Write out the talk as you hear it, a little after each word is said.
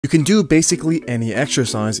You can do basically any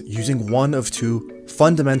exercise using one of two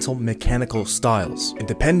fundamental mechanical styles, and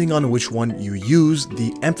depending on which one you use,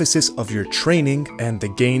 the emphasis of your training and the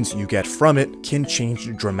gains you get from it can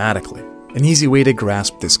change dramatically. An easy way to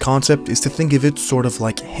grasp this concept is to think of it sort of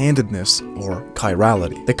like handedness or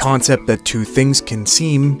chirality. The concept that two things can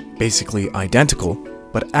seem basically identical,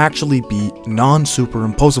 but actually be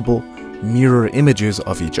non-superimposable mirror images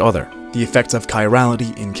of each other. The effects of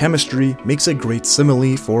chirality in chemistry makes a great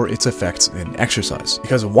simile for its effects in exercise,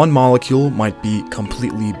 because one molecule might be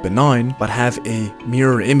completely benign, but have a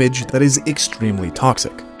mirror image that is extremely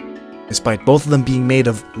toxic, despite both of them being made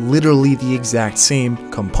of literally the exact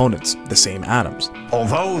same components, the same atoms.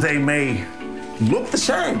 Although they may look the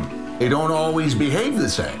same, they don't always behave the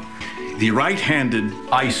same. The right-handed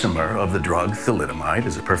isomer of the drug thalidomide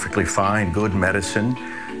is a perfectly fine, good medicine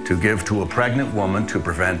to give to a pregnant woman to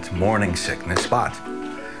prevent morning sickness, but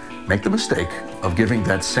make the mistake of giving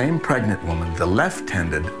that same pregnant woman the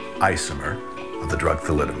left-handed isomer of the drug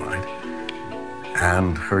thalidomide,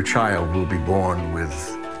 and her child will be born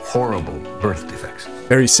with horrible birth defects.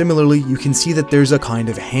 Very similarly, you can see that there's a kind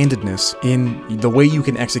of handedness in the way you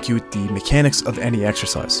can execute the mechanics of any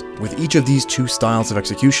exercise, with each of these two styles of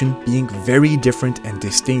execution being very different and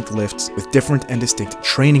distinct lifts with different and distinct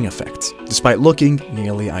training effects, despite looking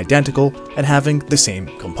nearly identical and having the same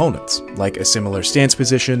components, like a similar stance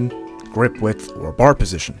position, grip width, or bar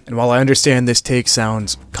position. And while I understand this take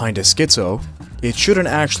sounds kinda schizo, it shouldn't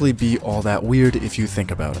actually be all that weird if you think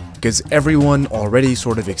about it, because everyone already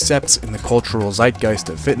sort of accepts in the cultural zeitgeist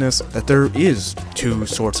of fitness that there is two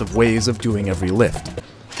sorts of ways of doing every lift.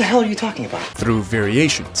 What the hell are you talking about? Through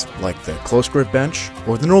variations, like the close grip bench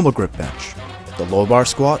or the normal grip bench, the low bar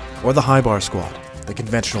squat or the high bar squat, the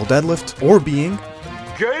conventional deadlift, or being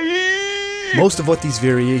gay. Most of what these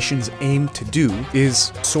variations aim to do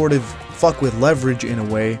is sort of fuck with leverage in a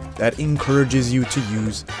way that encourages you to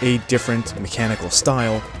use a different mechanical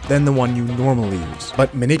style than the one you normally use.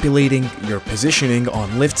 But manipulating your positioning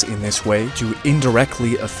on lifts in this way to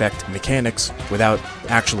indirectly affect mechanics without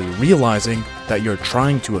actually realizing that you're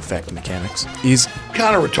trying to affect mechanics is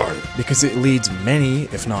Kind of retarded. because it leads many,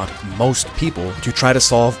 if not most people, to try to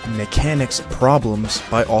solve mechanics problems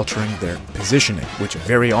by altering their positioning, which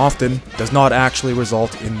very often does not actually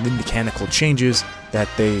result in the mechanical changes that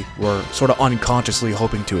they were sort of unconsciously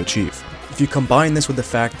hoping to achieve. If you combine this with the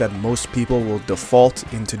fact that most people will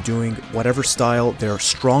default into doing whatever style they're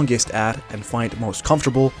strongest at and find most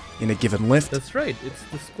comfortable in a given lift, That's right, it's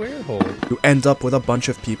the square hole. you end up with a bunch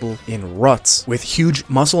of people in ruts with huge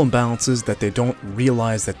muscle imbalances that they don't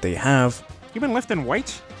realize that they have You been lifting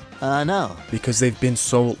weights? No. because they've been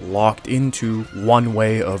so locked into one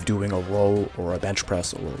way of doing a row or a bench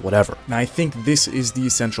press or whatever. And I think this is the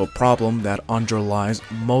essential problem that underlies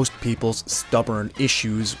most people's stubborn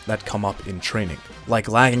issues that come up in training. Like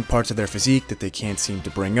lagging parts of their physique that they can't seem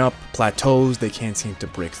to bring up, plateaus they can't seem to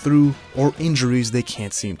break through, or injuries they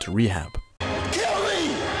can't seem to rehab. Kill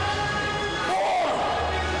me!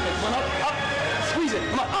 Squeeze it.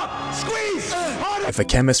 Come on, up. Squeeze. Harder. If a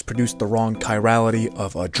chemist produced the wrong chirality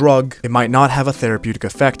of a drug, it might not have a therapeutic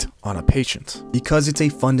effect on a patient, because it's a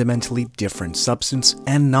fundamentally different substance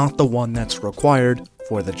and not the one that's required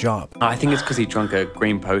for the job. I think it's because he drank a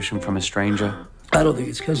green potion from a stranger. I don't think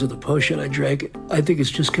it's because of the potion I drank. I think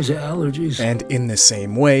it's just because of allergies. And in the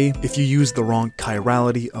same way, if you use the wrong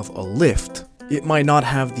chirality of a lift, it might not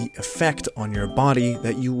have the effect on your body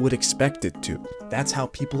that you would expect it to. That's how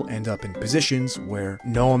people end up in positions where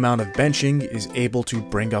no amount of benching is able to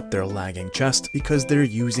bring up their lagging chest because they're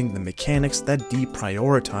using the mechanics that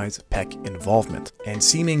deprioritize pec involvement. And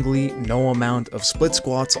seemingly no amount of split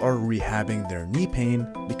squats are rehabbing their knee pain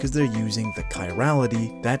because they're using the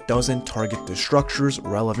chirality that doesn't target the structures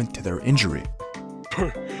relevant to their injury.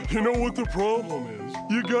 You know what the problem is?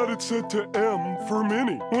 You got it set to M for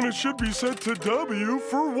mini, when it should be set to W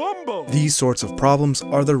for wumbo. These sorts of problems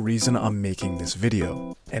are the reason I'm making this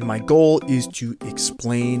video. And my goal is to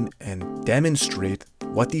explain and demonstrate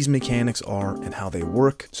what these mechanics are and how they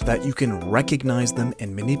work so that you can recognize them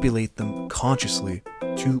and manipulate them consciously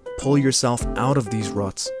to pull yourself out of these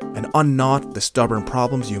ruts and unknot the stubborn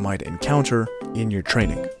problems you might encounter in your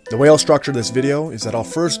training. The way I'll structure this video is that I'll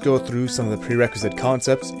first go through some of the prerequisite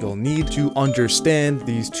concepts you'll need to understand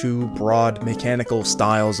these two broad mechanical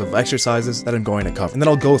styles of exercises that I'm going to cover. And then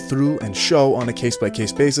I'll go through and show on a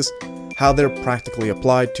case-by-case basis how they're practically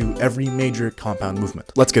applied to every major compound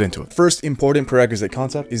movement. Let's get into it. First important prerequisite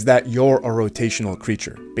concept is that you're a rotational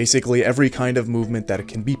creature. Basically, every kind of movement that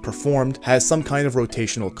can be performed has some kind of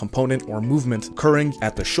rotational component or movement occurring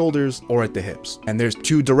at the shoulders or at the hips. And there's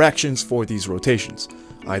two directions for these rotations,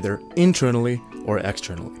 either internally or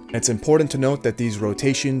externally. It's important to note that these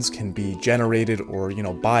rotations can be generated or,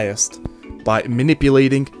 biased by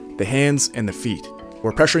manipulating the hands and the feet,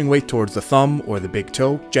 where pressuring weight towards the thumb or the big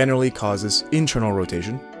toe generally causes internal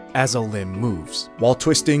rotation as a limb moves, while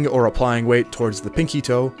twisting or applying weight towards the pinky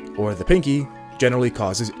toe or the pinky generally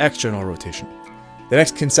causes external rotation. The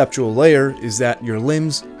next conceptual layer is that your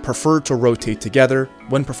limbs prefer to rotate together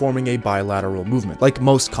when performing a bilateral movement, like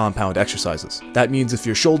most compound exercises. That means if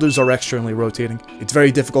your shoulders are externally rotating, it's very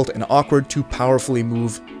difficult and awkward to powerfully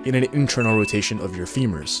move in an internal rotation of your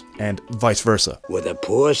femurs, and vice versa. With a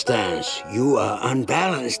poor stance, you are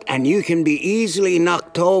unbalanced and you can be easily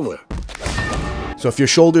knocked over. So if your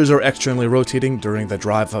shoulders are externally rotating during the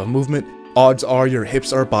drive of a movement, odds are your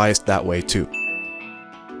hips are biased that way too.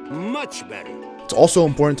 Much better. It's also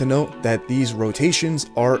important to note that these rotations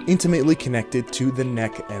are intimately connected to the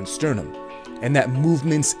neck and sternum, and that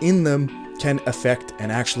movements in them can affect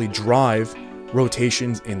and actually drive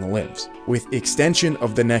rotations in the limbs, with extension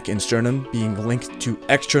of the neck and sternum being linked to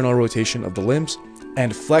external rotation of the limbs,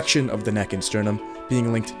 and flexion of the neck and sternum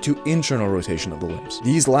being linked to internal rotation of the limbs.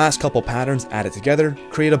 These last couple patterns added together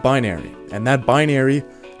create a binary, and that binary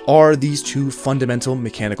are these two fundamental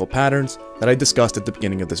mechanical patterns that I discussed at the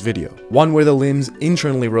beginning of this video. One where the limbs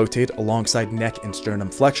internally rotate alongside neck and sternum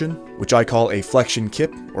flexion, which I call a flexion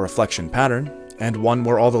kip or a flexion pattern, and one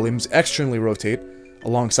where all the limbs externally rotate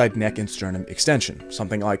alongside neck and sternum extension,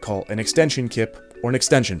 something I call an extension kip or an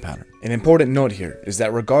extension pattern. An important note here is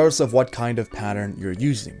that regardless of what kind of pattern you're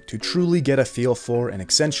using, to truly get a feel for and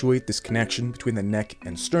accentuate this connection between the neck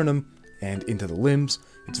and sternum and into the limbs,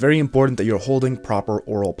 it's very important that you're holding proper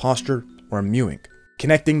oral posture or mewing.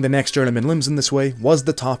 Connecting the neck, sternum, and limbs in this way was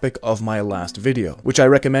the topic of my last video, which I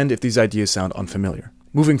recommend if these ideas sound unfamiliar.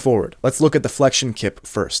 Moving forward, let's look at the flexion kip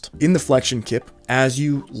first. In the flexion kip, as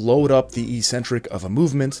you load up the eccentric of a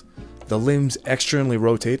movement, the limbs externally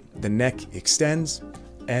rotate, the neck extends,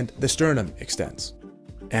 and the sternum extends.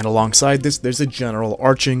 And alongside this, there's a general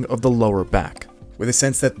arching of the lower back, with a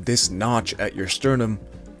sense that this notch at your sternum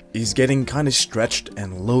is getting kind of stretched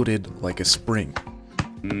and loaded like a spring.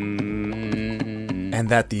 And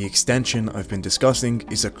that the extension I've been discussing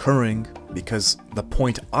is occurring because the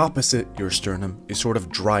point opposite your sternum is sort of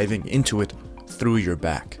driving into it through your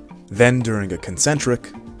back. Then during a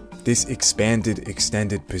concentric, this expanded,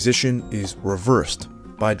 extended position is reversed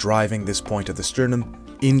by driving this point of the sternum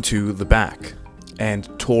into the back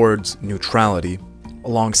and towards neutrality,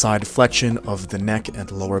 alongside flexion of the neck and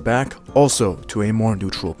lower back, also to a more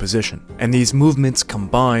neutral position. And these movements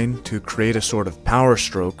combine to create a sort of power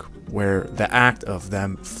stroke where the act of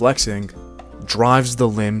them flexing drives the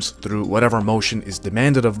limbs through whatever motion is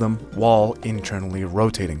demanded of them while internally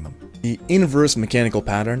rotating them. The inverse mechanical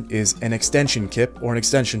pattern is an extension kip or an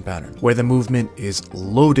extension pattern, where the movement is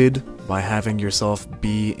loaded by having yourself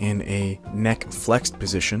be in a neck flexed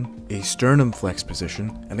position, a sternum flexed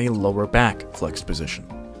position, and a lower back flexed position,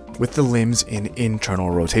 with the limbs in internal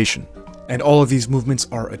rotation. And all of these movements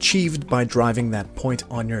are achieved by driving that point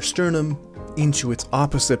on your sternum into its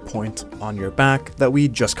opposite point on your back that we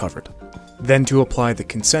just covered. Then to apply the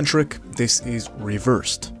concentric, this is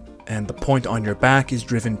reversed, and the point on your back is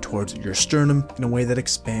driven towards your sternum in a way that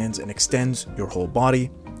expands and extends your whole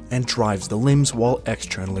body and drives the limbs while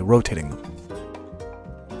externally rotating them.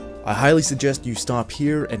 I highly suggest you stop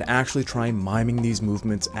here and actually try miming these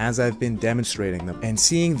movements as I've been demonstrating them and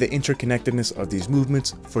seeing the interconnectedness of these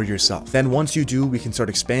movements for yourself. Then once you do, we can start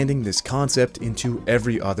expanding this concept into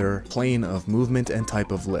every other plane of movement and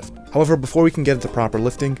type of lift. However, before we can get into proper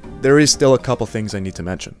lifting, there is still a couple things I need to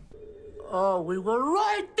mention. Oh, we were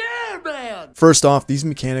right there, man! First off, these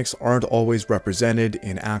mechanics aren't always represented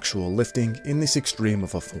in actual lifting in this extreme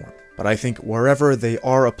of a form, but I think wherever they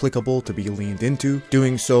are applicable to be leaned into,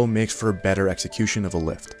 doing so makes for better execution of a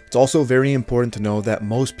lift. It's also very important to know that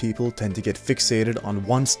most people tend to get fixated on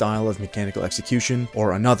one style of mechanical execution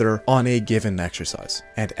or another on a given exercise.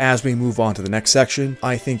 And as we move on to the next section,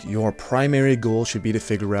 I think your primary goal should be to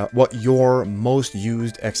figure out what your most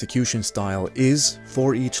used execution style is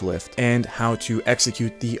for each lift and how to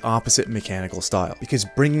execute the opposite mechanical style, because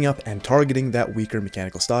bringing up and targeting that weaker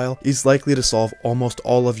mechanical style is likely to solve almost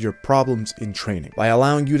all of your problems in training by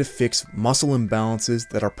allowing you to fix muscle imbalances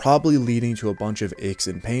that are probably leading to a bunch of aches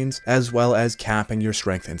and pains, as well as capping your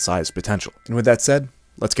strength and size potential. And with that said,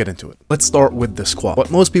 let's get into it. Let's start with the squat. What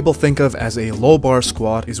most people think of as a low bar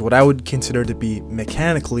squat is what I would consider to be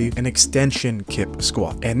mechanically an extension kip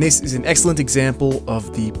squat. And this is an excellent example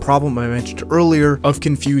of the problem I mentioned earlier of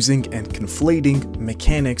confusing and conflating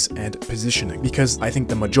mechanics and positioning, because I think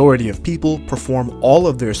the majority of people perform all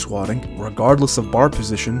of their squatting, regardless of bar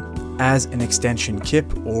position, as an extension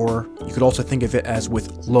kip, or you could also think of it as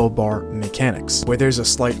with low bar mechanics, where there's a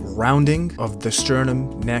slight rounding of the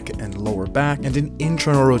sternum, neck, and lower back, and an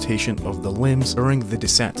internal rotation of the limbs during the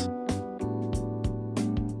descent,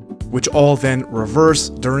 which all then reverse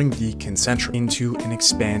during the concentric into an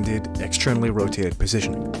expanded, externally rotated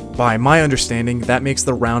positioning. By my understanding, that makes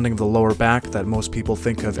the rounding of the lower back that most people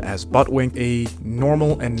think of as butt wink a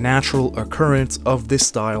normal and natural occurrence of this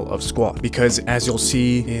style of squat, because as you'll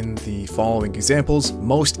see in the following examples,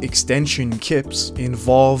 most extension kips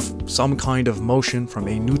involve some kind of motion from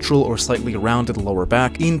a neutral or slightly rounded lower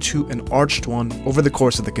back into an arched one over the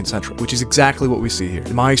course of the concentric, which is exactly what we see here.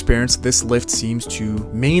 In my experience, this lift seems to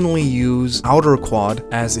mainly use outer quad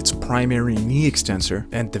as its primary knee extensor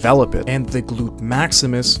and develop it, and the glute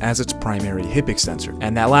maximus as its primary hip extensor.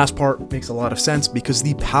 And that last part makes a lot of sense because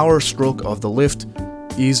the power stroke of the lift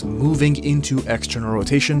is moving into external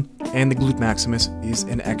rotation, and the glute maximus is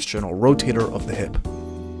an external rotator of the hip.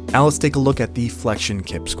 Now let's take a look at the flexion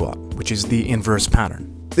kip squat, which is the inverse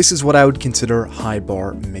pattern. This is what I would consider high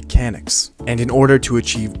bar mechanics. And in order to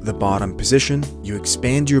achieve the bottom position, you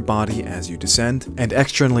expand your body as you descend and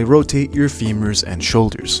externally rotate your femurs and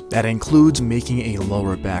shoulders. That includes making a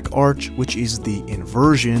lower back arch, which is the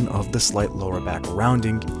inversion of the slight lower back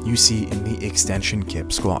rounding you see in the extension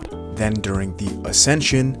kip squat. Then during the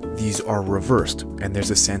ascension, these are reversed, and there's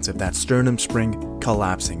a sense of that sternum spring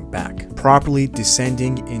collapsing back. Properly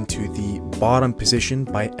descending into the bottom position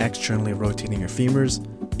by externally rotating your femurs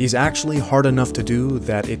is actually hard enough to do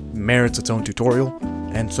that it merits its own tutorial,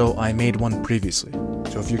 and so I made one previously.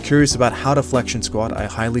 So if you're curious about how to flexion squat, I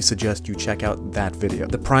highly suggest you check out that video.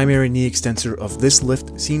 The primary knee extensor of this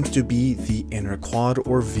lift seems to be the inner quad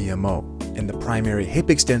or VMO, and the primary hip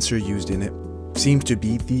extensor used in it seems to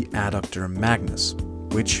be the adductor magnus,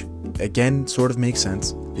 which again sort of makes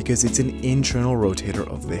sense because it's an internal rotator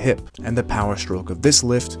of the hip, and the power stroke of this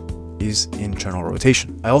lift is internal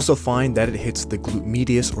rotation. I also find that it hits the glute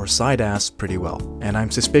medius or side ass pretty well, and I'm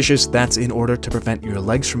suspicious that's in order to prevent your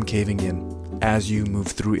legs from caving in as you move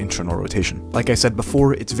through internal rotation. Like I said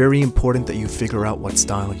before, it's very important that you figure out what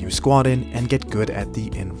style you squat in and get good at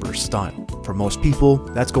the inverse style. For most people,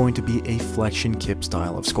 that's going to be a flexion kip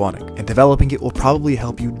style of squatting, and developing it will probably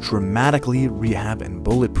help you dramatically rehab and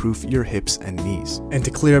bulletproof your hips and knees. And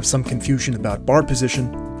to clear up some confusion about bar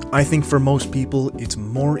position, I think for most people, it's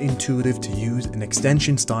more intuitive to use an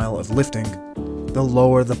extension style of lifting the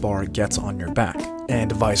lower the bar gets on your back,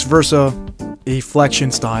 and vice versa, a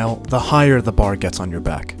flexion style the higher the bar gets on your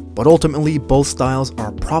back. But ultimately, both styles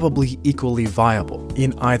are probably equally viable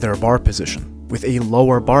in either bar position, with a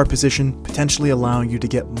lower bar position potentially allowing you to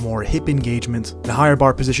get more hip engagement, the higher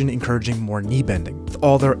bar position encouraging more knee bending, with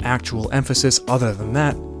all their actual emphasis other than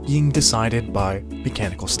that being decided by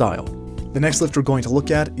mechanical style. The next lift we're going to look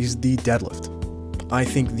at is the deadlift. I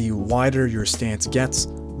think the wider your stance gets,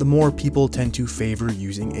 the more people tend to favor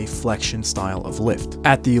using a flexion style of lift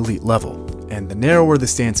at the elite level, and the narrower the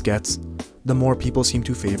stance gets, the more people seem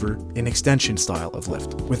to favor an extension style of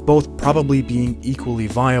lift, with both probably being equally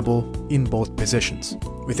viable in both positions,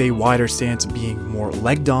 with a wider stance being more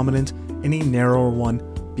leg dominant and a narrower one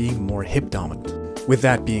being more hip dominant. With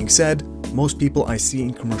that being said, most people I see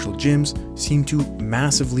in commercial gyms seem to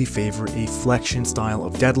massively favor a flexion style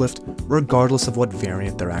of deadlift regardless of what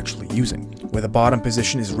variant they're actually using, where the bottom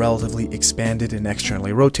position is relatively expanded and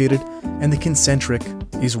externally rotated, and the concentric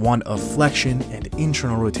is one of flexion and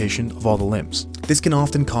internal rotation of all the limbs. This can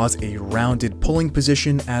often cause a rounded pulling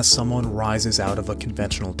position as someone rises out of a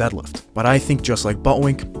conventional deadlift, but I think just like butt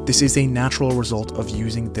wink, this is a natural result of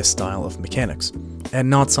using this style of mechanics, and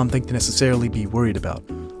not something to necessarily be worried about.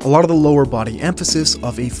 A lot of the lower body emphasis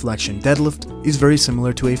of a flexion deadlift is very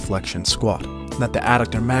similar to a flexion squat, that the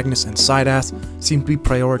adductor magnus and side ass seem to be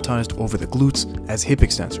prioritized over the glutes as hip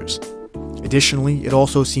extensors. Additionally, it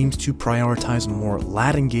also seems to prioritize more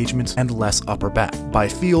lat engagements and less upper back. By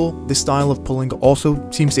feel, this style of pulling also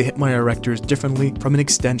seems to hit my erectors differently from an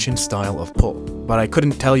extension style of pull, but I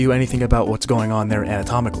couldn't tell you anything about what's going on there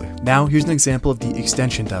anatomically. Now, here's an example of the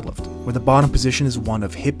extension deadlift, where the bottom position is one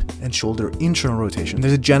of hip and shoulder internal rotation.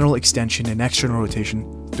 There's a general extension and external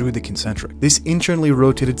rotation through the concentric. This internally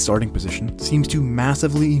rotated starting position seems to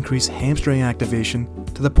massively increase hamstring activation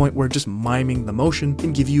to the point where just miming the motion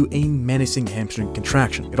can give you a menacing hamstring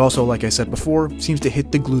contraction. It also, like I said before, seems to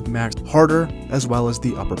hit the glute max harder as well as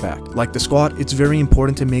the upper back. Like the squat, it's very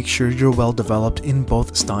important to make sure you're well developed in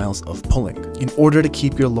both styles of pulling, in order to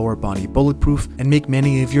keep your lower body bulletproof and make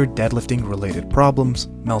many of your deadlifting related problems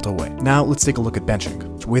melt away. Now let's take a look at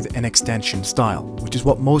benching. with an extension style, which is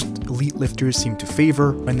what most elite lifters seem to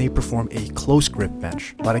favor when they perform a close grip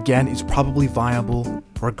bench, but again is probably viable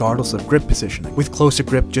regardless of grip positioning, with closer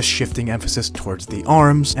grip just shifting emphasis towards the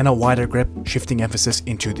arms and a wider grip shifting emphasis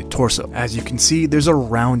into the torso. As you can see, there's a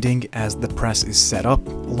rounding as the press is set up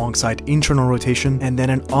alongside internal rotation, and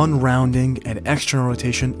then an unrounding and external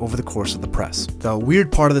rotation over the course of the press. The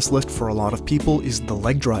weird part of this lift for a lot of people is the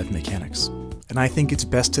leg drive mechanics, and I think it's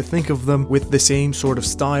best to think of them with the same sort of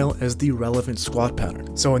style as the relevant squat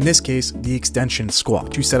pattern. So in this case, the extension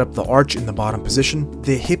squat. To set up the arch in the bottom position,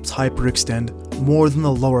 the hips hyperextend more than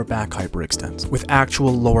the lower back hyperextends, with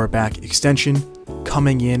actual lower back extension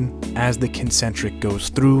coming in as the concentric goes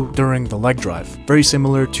through during the leg drive. Very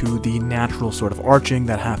similar to the natural sort of arching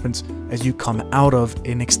that happens as you come out of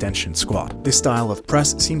an extension squat. This style of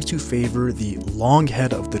press seems to favor the long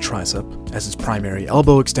head of the tricep as its primary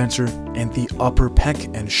elbow extensor and the upper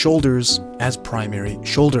pec and shoulders as primary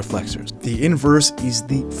shoulder flexors. The inverse is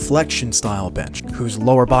the flexion style bench, whose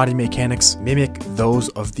lower body mechanics mimic those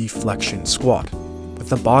of the flexion squat, with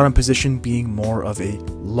the bottom position being more of a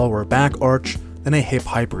lower back arch than a hip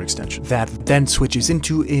hyperextension that then switches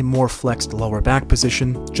into a more flexed lower back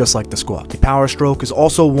position, just like the squat. The power stroke is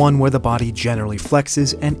also one where the body generally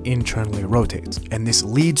flexes and internally rotates, and this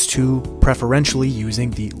leads to preferentially using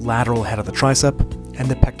the lateral head of the tricep and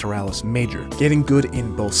the pectoralis major. Getting good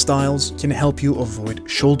in both styles can help you avoid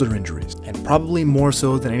shoulder injuries, and probably more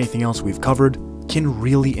so than anything else we've covered, can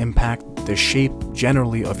really impact the shape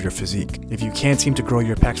generally of your physique. If you can't seem to grow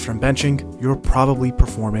your pecs from benching, you're probably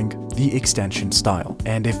performing the extension style.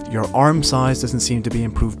 And if your arm size doesn't seem to be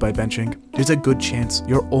improved by benching, there's a good chance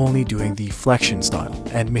you're only doing the flexion style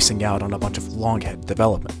and missing out on a bunch of long head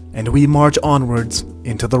development. And we march onwards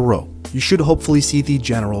into the row. You should hopefully see the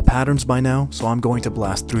general patterns by now, so I'm going to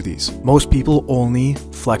blast through these. Most people only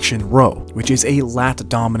flexion row, which is a lat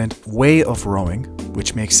dominant way of rowing,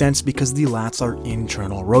 which makes sense because the lats are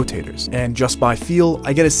internal rotators. And just by feel,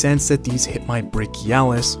 I get a sense that these hit my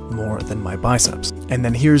brachialis more than my biceps. And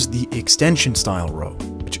then here's the extension style row,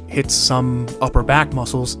 which hits some upper back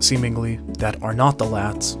muscles seemingly that are not the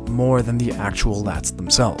lats more than the actual lats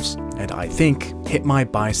themselves, and I think hit my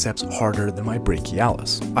biceps harder than my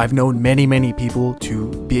brachialis. I've known many people to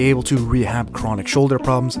be able to rehab chronic shoulder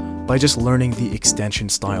problems by just learning the extension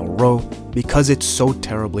style row because it's so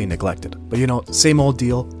terribly neglected. But you know, same old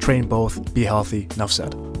deal, train both, be healthy, enough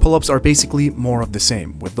said. Pull-ups are basically more of the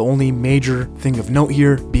same, with the only major thing of note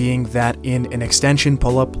here being that in an extension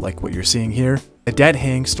pull-up like what you're seeing here, the dead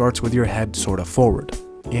hang starts with your head sort of forward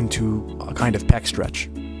into a kind of pec stretch,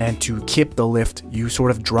 and to kip the lift you sort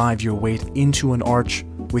of drive your weight into an arch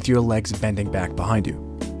with your legs bending back behind you.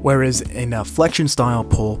 Whereas in a flexion style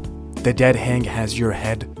pull, the dead hang has your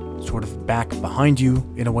head sort of back behind you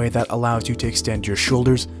in a way that allows you to extend your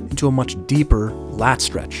shoulders into a much deeper lat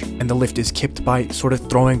stretch, and the lift is kipped by sort of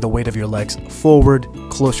throwing the weight of your legs forward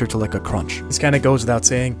closer to like a crunch. This kind of goes without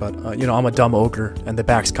saying, but you know, I'm a dumb ogre and the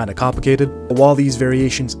back's kind of complicated. While these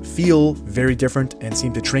variations feel very different and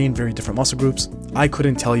seem to train very different muscle groups, I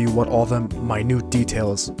couldn't tell you what all the minute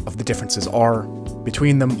details of the differences are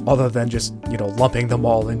between them other than just, you know, lumping them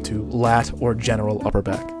all into lat or general upper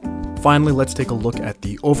back. Finally, let's take a look at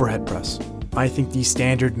the overhead press. I think the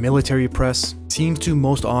standard military press seems to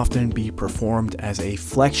most often be performed as a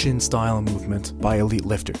flexion style movement by elite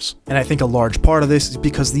lifters. And I think a large part of this is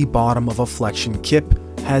because the bottom of a flexion kip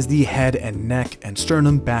has the head and neck and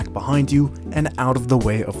sternum back behind you and out of the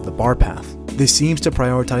way of the bar path. This seems to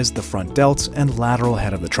prioritize the front delts and lateral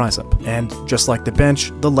head of the tricep. And just like the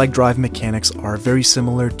bench, the leg drive mechanics are very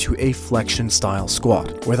similar to a flexion style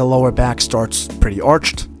squat, where the lower back starts pretty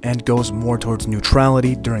arched and goes more towards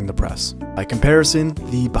neutrality during the press. By comparison,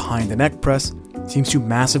 the behind the neck press seems to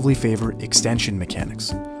massively favor extension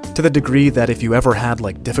mechanics, to the degree that if you ever had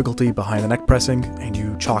like difficulty behind the neck pressing and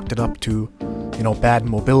you chalked it up to, you know, bad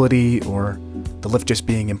mobility or the lift just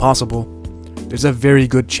being impossible, there's a very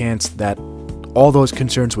good chance that all those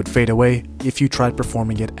concerns would fade away if you tried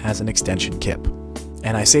performing it as an extension kip.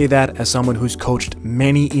 And I say that as someone who's coached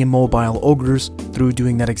many immobile ogres through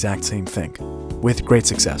doing that exact same thing, with great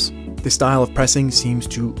success. This style of pressing seems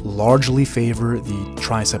to largely favor the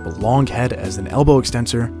tricep long head as an elbow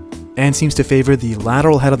extensor, and seems to favor the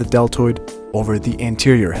lateral head of the deltoid over the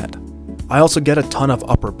anterior head. I also get a ton of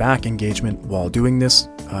upper back engagement while doing this,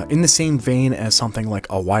 in the same vein as something like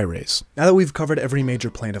a Y raise. Now that we've covered every major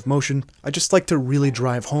plane of motion, I'd just like to really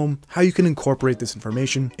drive home how you can incorporate this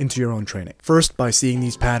information into your own training. First, by seeing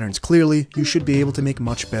these patterns clearly, you should be able to make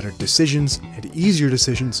much better decisions and easier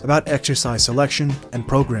decisions about exercise selection and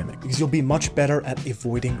programming, because you'll be much better at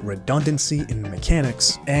avoiding redundancy in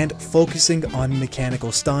mechanics and focusing on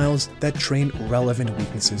mechanical styles that train relevant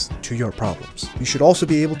weaknesses to your problems. You should also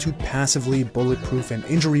be able to passively bulletproof and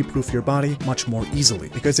injury-proof your body much more easily,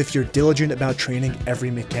 because if you're diligent about training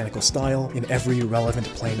every mechanical style in every relevant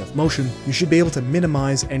plane of motion, you should be able to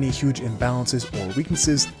minimize any huge imbalances or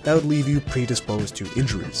weaknesses that would leave you predisposed to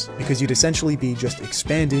injuries, because you'd essentially be just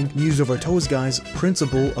expanding Muse Over Toes Guy's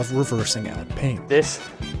principle of reversing out pain. This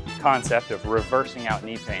concept of reversing out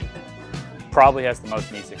knee pain probably has the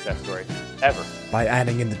most knee success story ever. By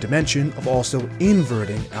adding in the dimension of also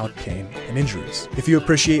inverting out pain and injuries. If you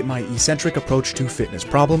appreciate my eccentric approach to fitness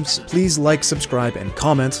problems, please like, subscribe, and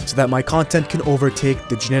comment so that my content can overtake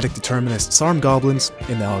the genetic determinist SARM goblins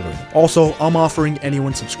in the algorithm. Also, I'm offering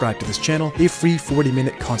anyone subscribed to this channel a free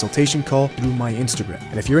 40-minute consultation call through my Instagram.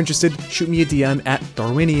 And if you're interested, shoot me a DM at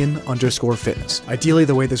Darwinian_fitness. Ideally,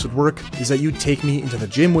 the way this would work is that you'd take me into the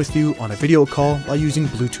gym with you on a video call while using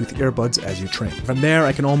Bluetooth earbuds as you train. From there,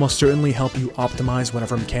 I can almost certainly help you optimize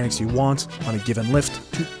whatever mechanics you want on a given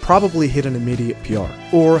lift to probably hit an immediate PR,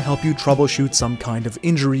 or help you troubleshoot some kind of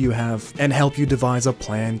injury you have and help you devise a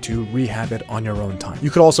plan to rehab it on your own time. You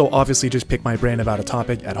could also obviously just pick my brain about a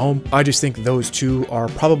topic at home. I just think those two are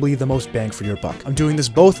probably the most bang for your buck. I'm doing this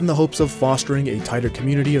both in the hopes of fostering a tighter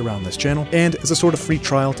community around this channel and as a sort of free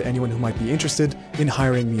trial to anyone who might be interested in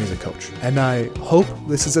hiring me as a coach. And I hope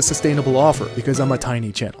this is a sustainable offer because I'm a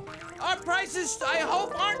tiny channel. Our prices, I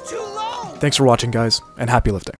hope, aren't too low! Thanks for watching, guys, and happy lifting.